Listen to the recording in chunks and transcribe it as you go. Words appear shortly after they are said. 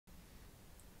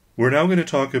We're now going to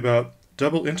talk about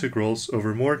double integrals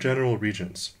over more general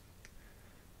regions.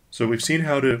 So we've seen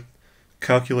how to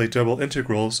calculate double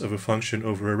integrals of a function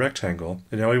over a rectangle,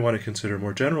 and now we want to consider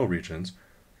more general regions.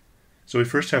 So we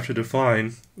first have to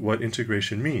define what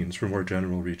integration means for more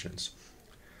general regions.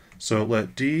 So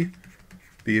let D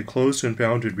be a closed and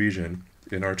bounded region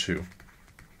in R2.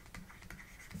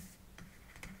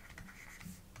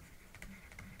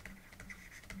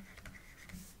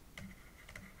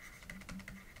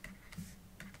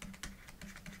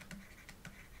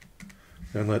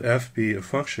 And let f be a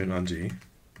function on D.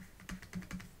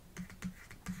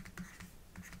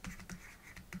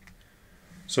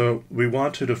 So we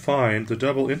want to define the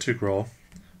double integral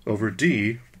over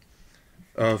D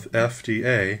of f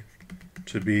dA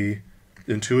to be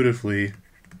intuitively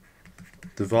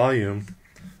the volume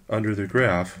under the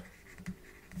graph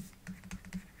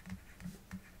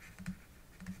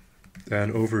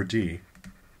and over D,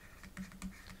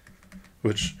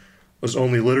 which is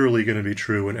only literally going to be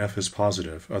true when f is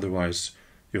positive. Otherwise,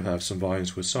 you'll have some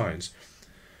volumes with signs.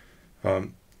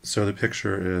 So the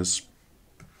picture is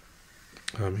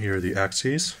here are the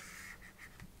axes.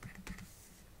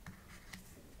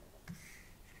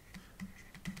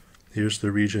 Here's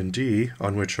the region D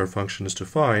on which our function is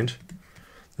defined.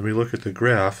 Then we look at the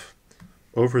graph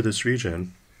over this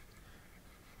region,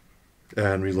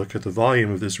 and we look at the volume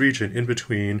of this region in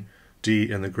between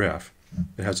D and the graph.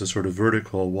 It has a sort of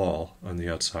vertical wall on the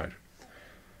outside.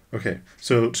 Okay,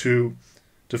 so to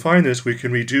define this, we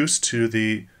can reduce to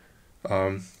the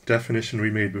definition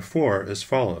we made before as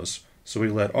follows. So we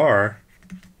let R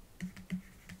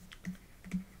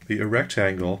be a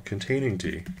rectangle containing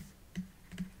D.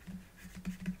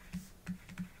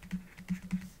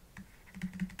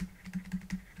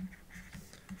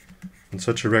 And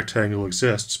such a rectangle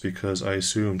exists because I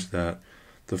assumed that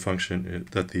the function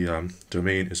the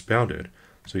domain is bounded.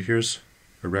 So here's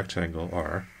a rectangle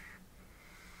R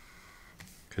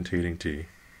containing D,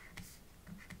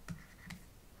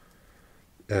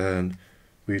 and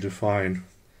we define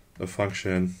a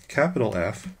function capital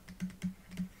F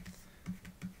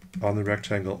on the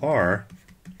rectangle R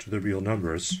to the real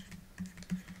numbers.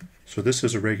 So this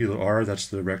is a regular R, that's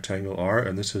the rectangle R,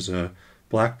 and this is a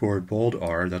blackboard bold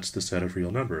R, that's the set of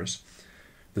real numbers.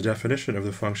 The definition of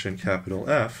the function capital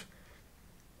F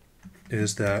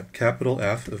is that capital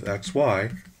F of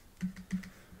xy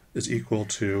is equal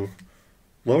to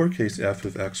lowercase f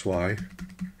of xy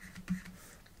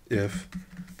if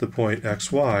the point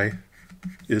xy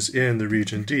is in the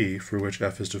region D for which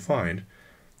f is defined,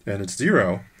 and it's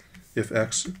 0 if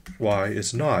xy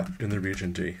is not in the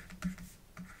region D.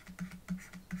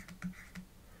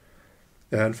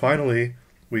 And finally,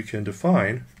 we can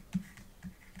define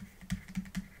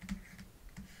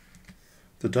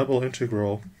the double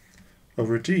integral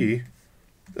over D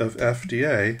of f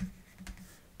dA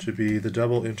to be the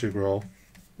double integral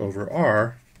over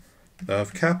R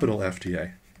of capital F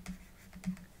dA.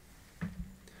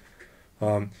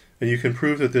 And you can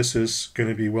prove that this is going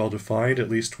to be well defined, at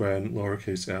least when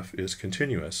lowercase f is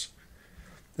continuous.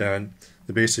 And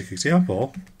the basic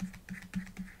example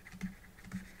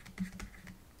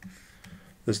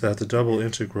is that the double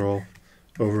integral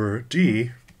over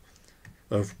D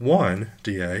of 1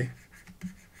 dA,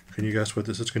 can you guess what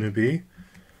this is going to be?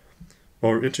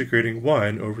 Well, we're integrating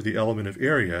 1 over the element of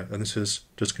area, and this is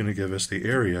just going to give us the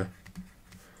area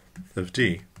of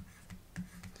D.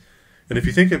 And if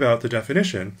you think about the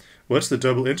definition, what's the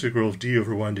double integral of D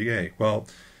over 1 dA? Well,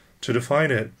 to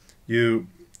define it, you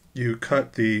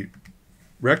cut the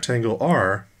rectangle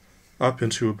R up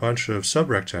into a bunch of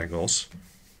subrectangles.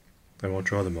 I won't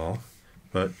draw them all,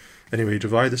 but anyway, you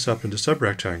divide this up into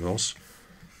subrectangles,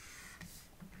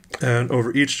 and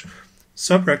over each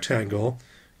subrectangle,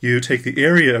 you take the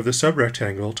area of the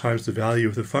subrectangle times the value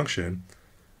of the function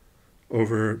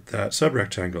over that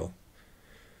subrectangle.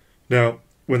 Now,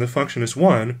 when the function is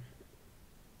 1,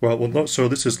 so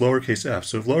this is lowercase f.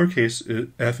 So if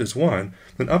lowercase f is 1,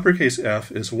 then uppercase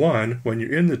f is 1 when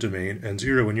you're in the domain and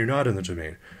 0 when you're not in the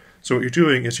domain. So what you're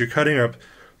doing is you're cutting up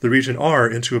the region R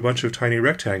into a bunch of tiny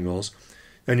rectangles,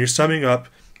 and you're summing up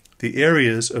the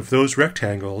areas of those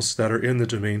rectangles that are in the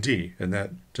domain D, and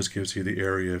that just gives you the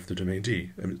area of the domain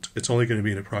D. I mean, it's only going to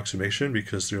be an approximation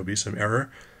because there will be some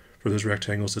error for those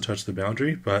rectangles to touch the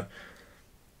boundary, but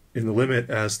in the limit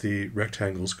as the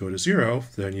rectangles go to 0,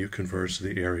 then you converge to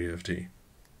the area of D.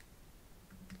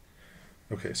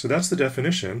 Okay, so that's the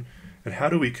definition, and how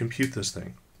do we compute this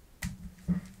thing?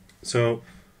 So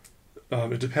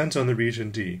it depends on the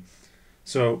region D.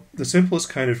 So the simplest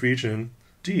kind of region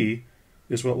D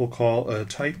is what we'll call a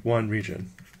type 1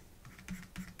 region.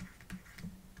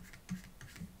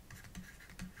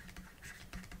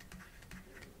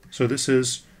 So this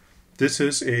is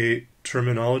a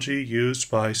terminology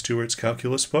used by Stewart's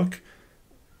calculus book,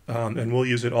 and we'll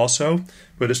use it also,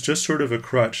 but it's just sort of a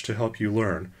crutch to help you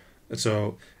learn. And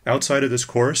so outside of this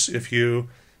course, if you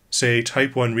say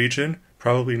type 1 region,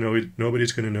 probably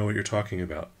nobody's going to know what you're talking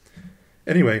about.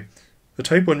 Anyway, the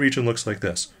type 1 region looks like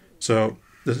this. So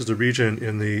this is the region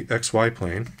in the xy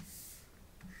plane.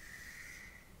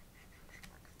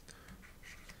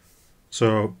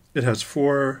 So it has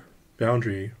 4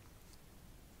 boundary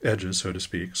edges, so to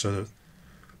speak. So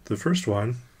the first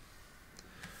one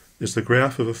is the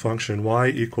graph of a function y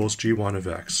equals g1 of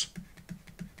x.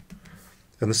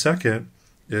 And the second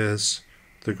is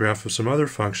the graph of some other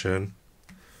function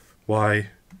y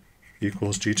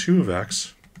equals g2 of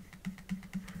x.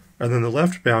 And then the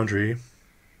left boundary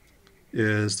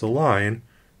is the line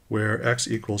where x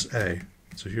equals a.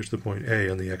 So here's the point A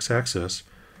on the x-axis.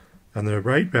 And the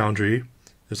right boundary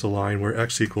is the line where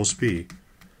x equals b.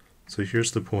 So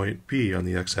here's the point B on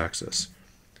the x-axis.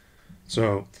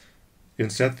 So in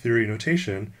set theory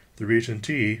notation, the region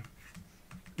D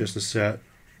is the set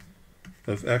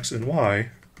of x and y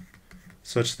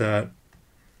such that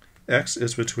x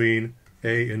is between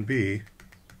A and B,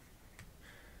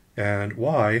 and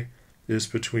y is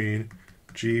between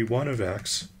g1 of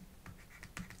x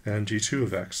and g2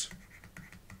 of x.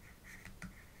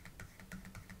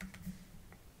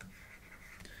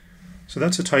 So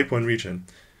that's a type 1 region.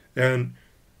 And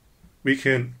we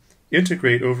can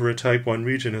integrate over a type 1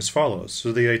 region as follows.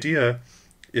 So the idea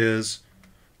is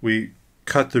we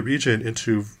cut the region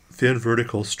into thin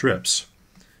vertical strips,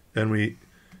 and we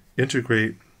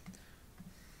integrate,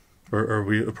 or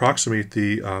we approximate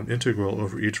the integral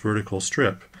over each vertical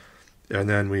strip, and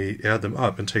then we add them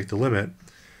up and take the limit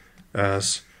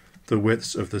as the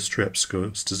widths of the strips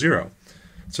goes to 0.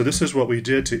 So this is what we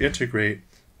did to integrate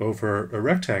over a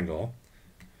rectangle.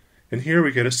 And here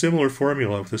we get a similar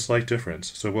formula with a slight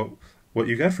difference. So what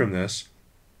you get from this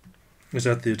is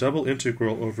that the double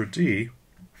integral over d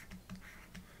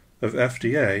of f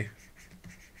dA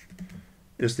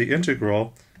is the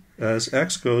integral as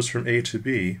x goes from a to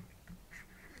b.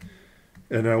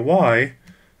 And now y,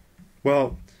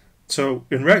 well, so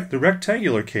in the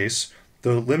rectangular case,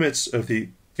 the limits of the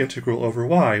integral over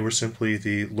y were simply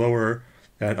the lower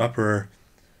and upper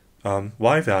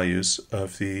y values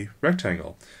of the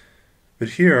rectangle. But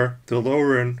here, the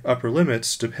lower and upper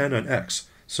limits depend on x.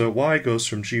 So y goes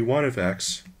from g1 of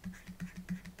x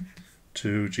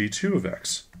to g2 of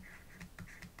x.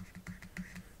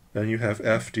 Then you have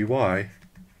f dy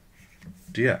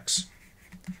dx.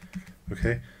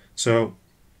 Okay, so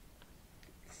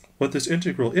what this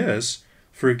integral is,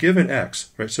 for a given x,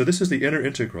 right, so this is the inner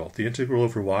integral, the integral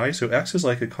over y, so x is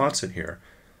like a constant here.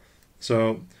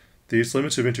 So these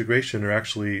limits of integration are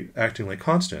actually acting like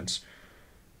constants.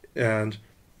 And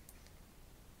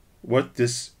what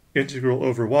this integral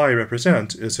over y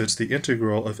represents is it's the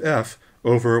integral of f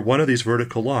over one of these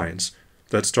vertical lines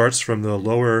that starts from the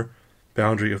lower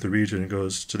boundary of the region and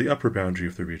goes to the upper boundary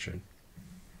of the region.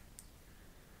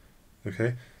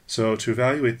 Okay, so to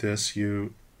evaluate this,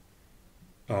 you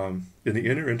in the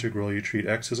inner integral, you treat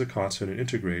x as a constant and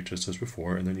integrate just as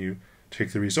before, and then you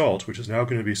take the result, which is now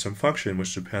going to be some function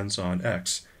which depends on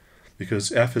x,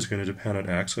 because f is going to depend on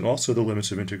x, and also the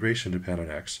limits of integration depend on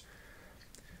x.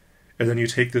 And then you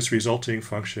take this resulting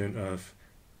function of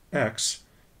x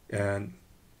and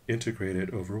integrate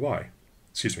it over y.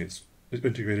 Excuse me, it's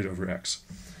integrated over x.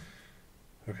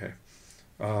 Okay.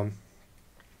 And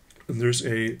there's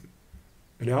a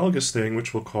analogous thing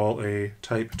which we'll call a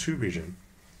type 2 region.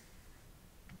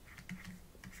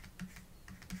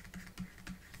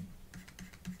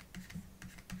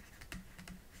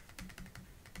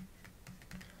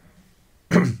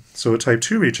 So a type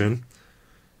 2 region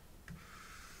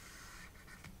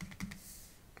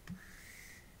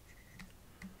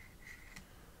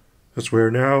is where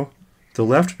now the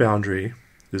left boundary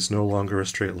is no longer a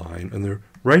straight line and the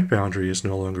right boundary is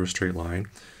no longer a straight line,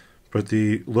 but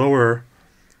the lower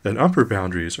and upper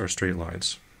boundaries are straight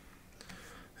lines.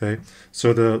 Okay,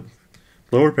 so the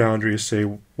lower boundaries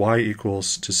say y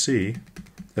equals to c,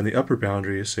 and the upper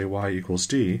boundaries say y equals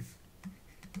d.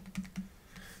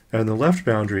 And the left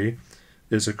boundary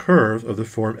is a curve of the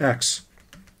form x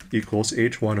equals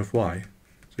h1 of y.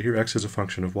 So here x is a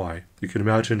function of y. You can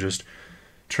imagine just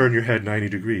turn your head 90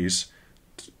 degrees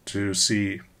to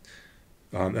see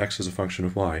x as a function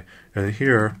of y. And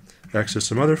here x is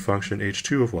some other function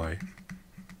h2 of y.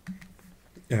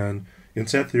 And in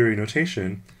set theory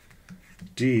notation,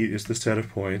 D is the set of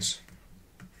points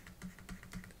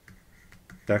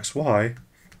xy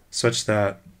such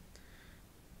that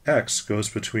x goes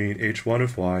between h1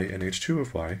 of y and h2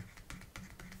 of y,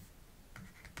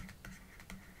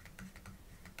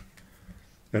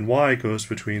 and y goes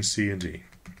between c and d.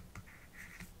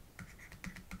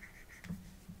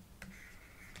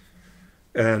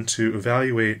 And to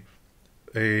evaluate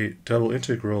a double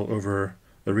integral over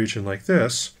a region like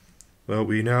this, well,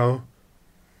 we now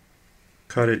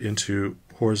cut it into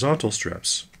horizontal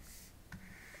strips,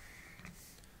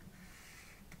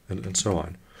 and so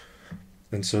on.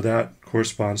 And so that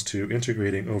corresponds to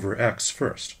integrating over x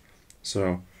first.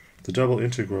 So the double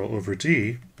integral over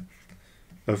d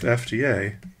of f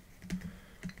dA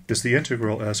is the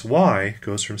integral as y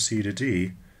goes from c to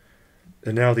d,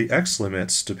 and now the x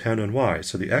limits depend on y.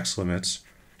 So the x limits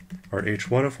are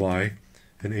h1 of y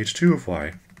and h2 of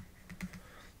y.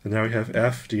 And now we have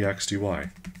f dx dy.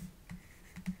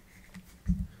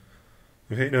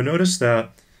 Okay, now notice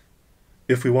that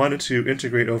if we wanted to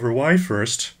integrate over y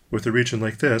first with a region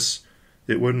like this,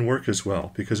 it wouldn't work as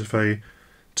well, because if I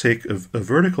take a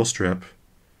vertical strip,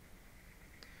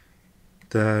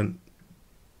 then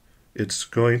it's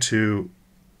going to,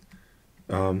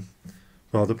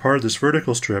 well, the part of this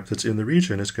vertical strip that's in the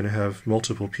region is going to have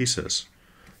multiple pieces.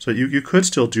 So you could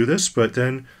still do this, but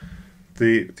then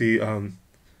the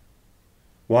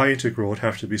y integral would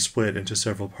have to be split into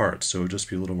several parts, so it would just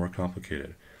be a little more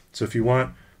complicated. So if you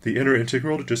want the inner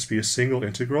integral to just be a single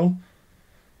integral,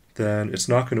 then it's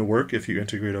not going to work if you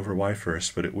integrate over y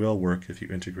first, but it will work if you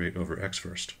integrate over x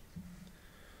first.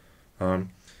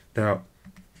 Now,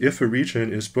 if a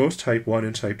region is both type 1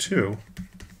 and type 2,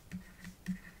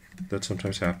 that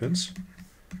sometimes happens,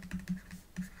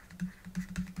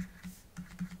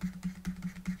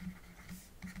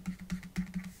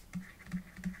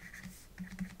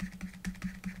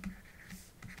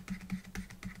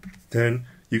 then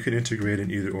you can integrate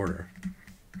in either order.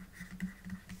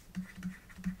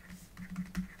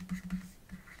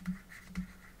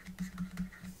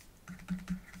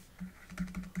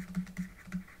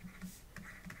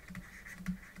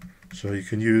 So you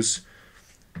can use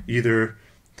either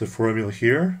the formula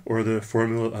here or the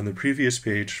formula on the previous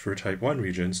page for type 1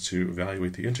 regions to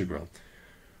evaluate the integral.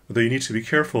 Although you need to be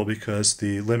careful because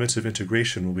the limits of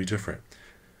integration will be different.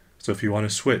 So if you want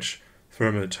to switch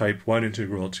from a type 1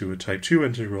 integral to a type 2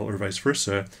 integral or vice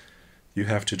versa, you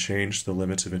have to change the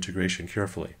limits of integration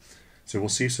carefully. So we'll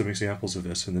see some examples of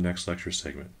this in the next lecture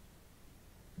segment.